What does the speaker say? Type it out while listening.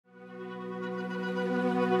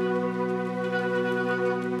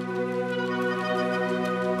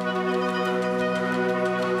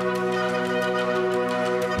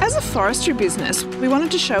As a forestry business, we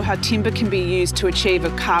wanted to show how timber can be used to achieve a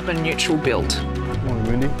carbon neutral build. Morning,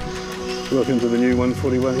 Wendy. Welcome to the new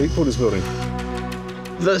OneFortyOne headquarters building.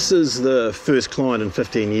 This is the first client in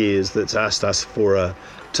 15 years that's asked us for a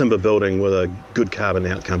timber building with a good carbon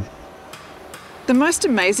outcome. The most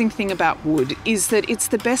amazing thing about wood is that it's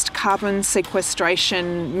the best carbon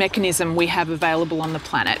sequestration mechanism we have available on the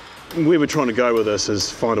planet. Where we're trying to go with this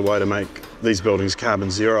is find a way to make these buildings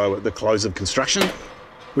carbon zero at the close of construction.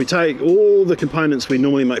 We take all the components we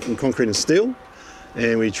normally make from concrete and steel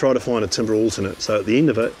and we try to find a timber alternate. So at the end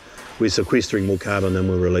of it, we're sequestering more carbon than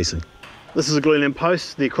we're releasing. This is a glulam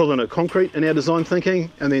post, the equivalent of concrete in our design thinking,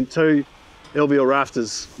 and then 2 LVL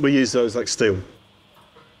rafters. We use those like steel.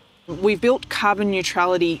 We've built carbon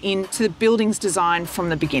neutrality into the building's design from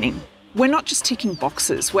the beginning. We're not just ticking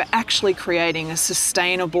boxes, we're actually creating a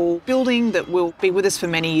sustainable building that will be with us for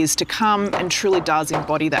many years to come and truly does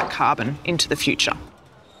embody that carbon into the future.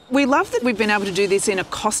 We love that we've been able to do this in a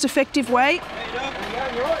cost-effective way.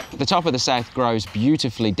 The top of the south grows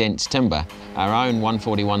beautifully dense timber. Our own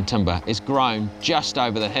OneFortyOne timber is grown just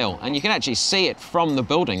over the hill, and you can actually see it from the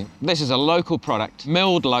building. This is a local product,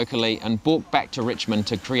 milled locally and brought back to Richmond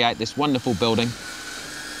to create this wonderful building.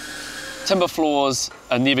 Timber floors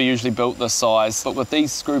are never usually built this size, but with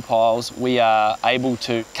these screw piles, we are able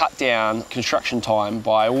to cut down construction time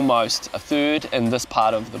by almost a third in this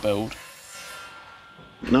part of the build.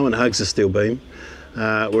 No one hugs a steel beam,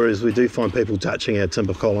 whereas we do find people touching our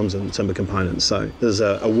timber columns and timber components, so there's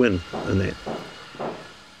a win in that.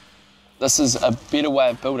 This is a better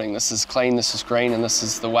way of building. This is clean, this is green, and this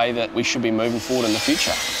is the way that we should be moving forward in the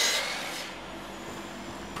future.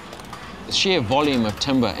 The sheer volume of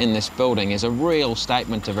timber in this building is a real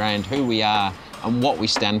statement around who we are and what we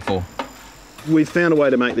stand for. We've found a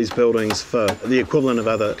way to make these buildings for the equivalent of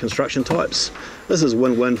other construction types. This is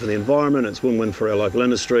win-win for the environment, it's win-win for our local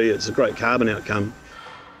industry, it's a great carbon outcome.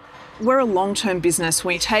 We're a long-term business.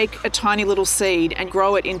 We take a tiny little seed and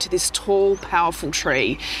grow it into this tall, powerful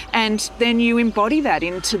tree. And then you embody that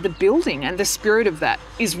into the building, and the spirit of that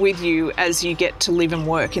is with you as you get to live and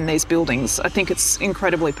work in these buildings. I think it's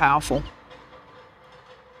incredibly powerful.